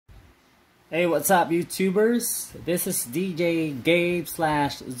Hey, what's up, YouTubers? This is DJ Gabe /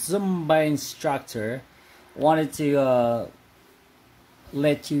 Zumba instructor. Wanted to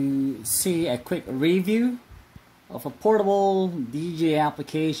let you see a quick review of a portable DJ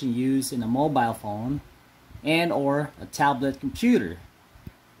application used in a mobile phone and or a tablet computer.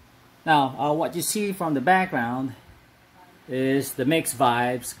 Now, what you see from the background is the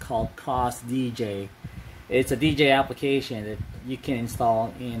MixVibes called CrossDJ. It's a DJ application that you can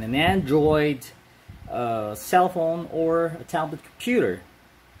install in an Android cell phone or a tablet computer.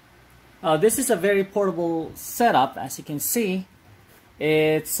 This is a very portable setup. As you can see,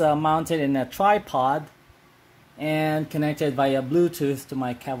 it's mounted in a tripod and connected via Bluetooth to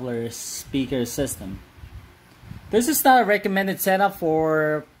my Kevlar speaker system. This is not a recommended setup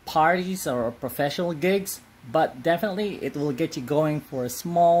for parties or professional gigs, but definitely it will get you going for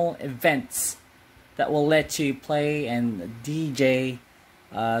small events that will let you play and DJ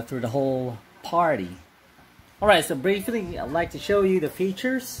through the whole party. Alright, so briefly I'd like to show you the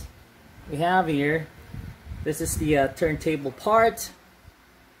features we have here. This is the turntable part.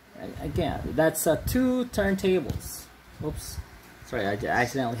 Again, that's 2 turntables. Oops, sorry, I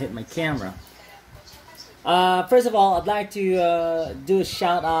accidentally hit my camera. First of all, I'd like to do a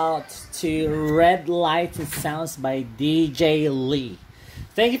shout out to Red Lights and Sounds by DJ Lee.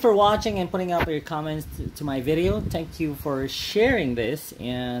 Thank you for watching and putting up your comments to my video. Thank you for sharing this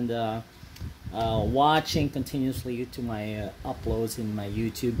and watching continuously to my uploads in my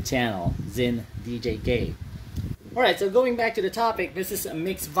YouTube channel, Zin DJ Gabe. Alright, so going back to the topic, this is a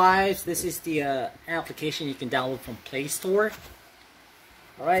MixVibes. This is the application you can download from Play Store.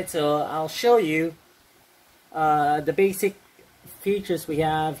 Alright, so I'll show you the basic features we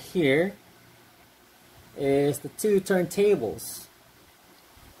have here is the 2 turntables.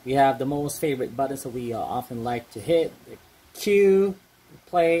 We have the most favorite buttons that we often like to hit: the cue, the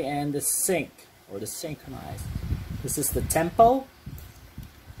play, and the sync or the synchronize. This is the tempo.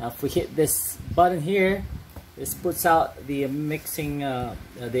 Now if we hit this button here, this puts out the mixing, the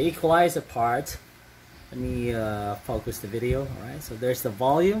equalizer part. Let me focus the video. Alright, so there's the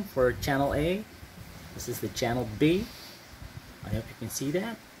volume for channel A. This is the channel B. I hope you can see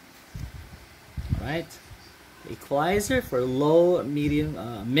that. Alright. Equalizer for low, medium,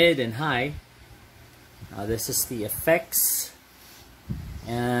 mid, and high. This is the effects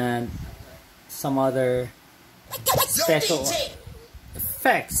and some other special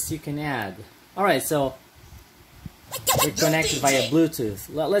effects you can add. Alright, so we're connected via Bluetooth.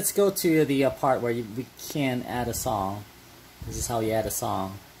 Let's go to the part where we can add a song. This is how you add a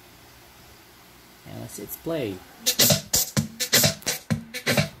song. And let's hit play.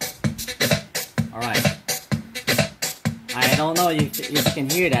 Alright. I don't know if you can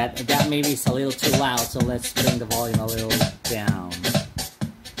hear that. That maybe is a little too loud, so let's bring the volume a little down.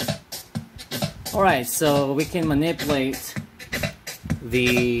 Alright, so we can manipulate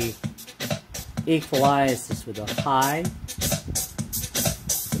the equalizers with the high,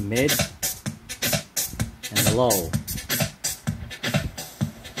 the mid, and the low.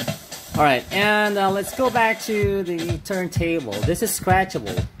 Alright, and let's go back to the turntable. This is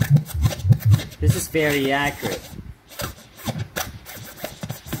scratchable. This is very accurate.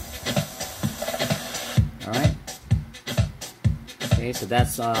 Alright. Okay, so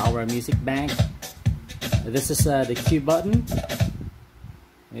that's our music bank. This is the cue button. Let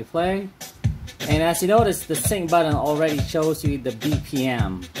me play. And as you notice, the sync button already shows you the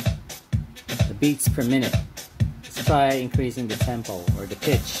BPM, the beats per minute. Let's try increasing the tempo or the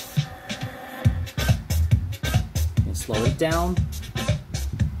pitch. And slow it down.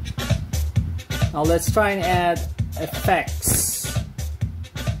 Now let's try and add effects.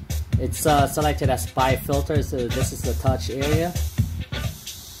 It's selected as by filter, so this is the touch area.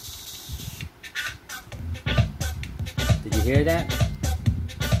 Did you hear that?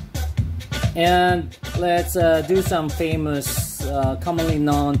 And let's do some famous, commonly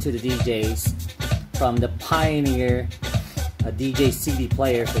known to the DJs from the Pioneer DJ CD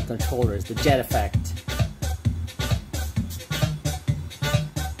player for controllers, the jet effect.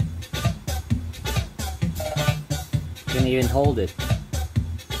 You can even hold it.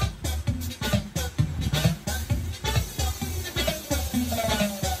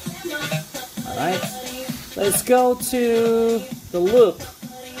 Alright, let's go to the loop.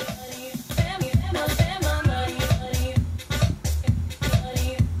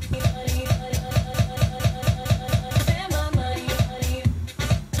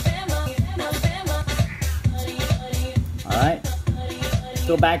 Alright, let's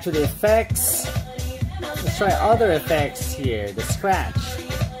go back to the effects. Let's try other effects here. The scratch.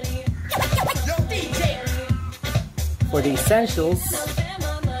 For the essentials,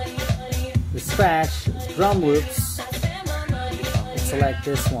 scratch drum loops. Let's select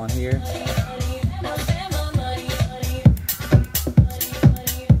this one here.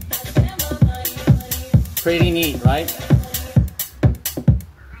 Pretty neat, right?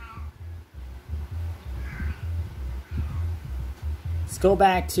 Let's go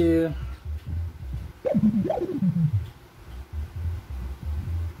back to...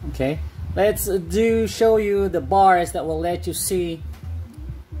 Okay, let's show you the bars that will let you see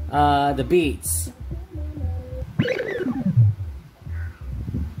the beats.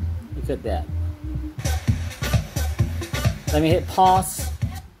 Look at that. Let me hit pause.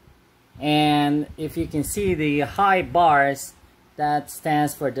 And if you can see the high bars, that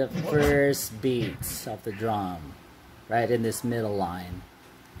stands for the first beats of the drum, right in this middle line.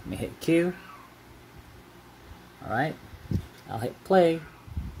 Let me hit Q. Alright, I'll hit play.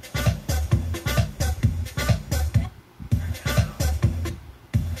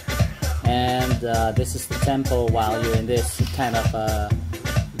 And this is the tempo while you're in this kind of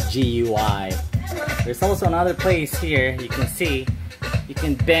GUI. There's also another place here you can see you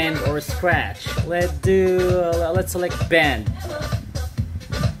can bend or scratch. Let's select bend.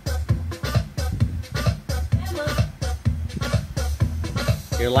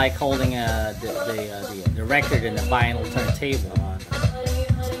 You're like holding the record in a vinyl turntable.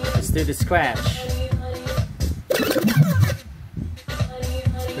 Let's do the scratch.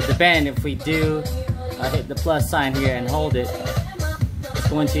 With the bend, if we do hit the plus sign here and hold it, it's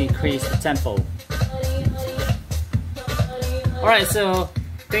going to increase the tempo. Alright, so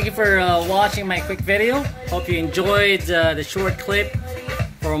thank you for watching my quick video. Hope you enjoyed the short clip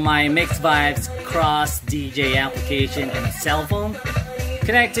for my MixVibes CrossDJ application and cell phone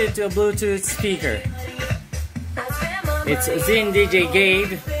connected to a Bluetooth speaker. It's Zin DJ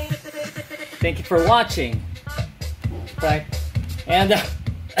Gabe. Thank you for watching. Right, and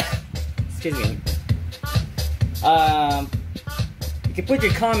excuse me. You can put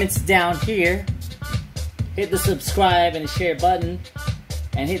your comments down here. Hit the subscribe and share button,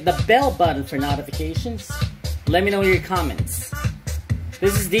 and hit the bell button for notifications. Let me know your comments.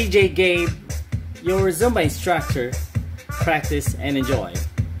 This is DJ Gabe, your Zumba instructor. Practice and enjoy.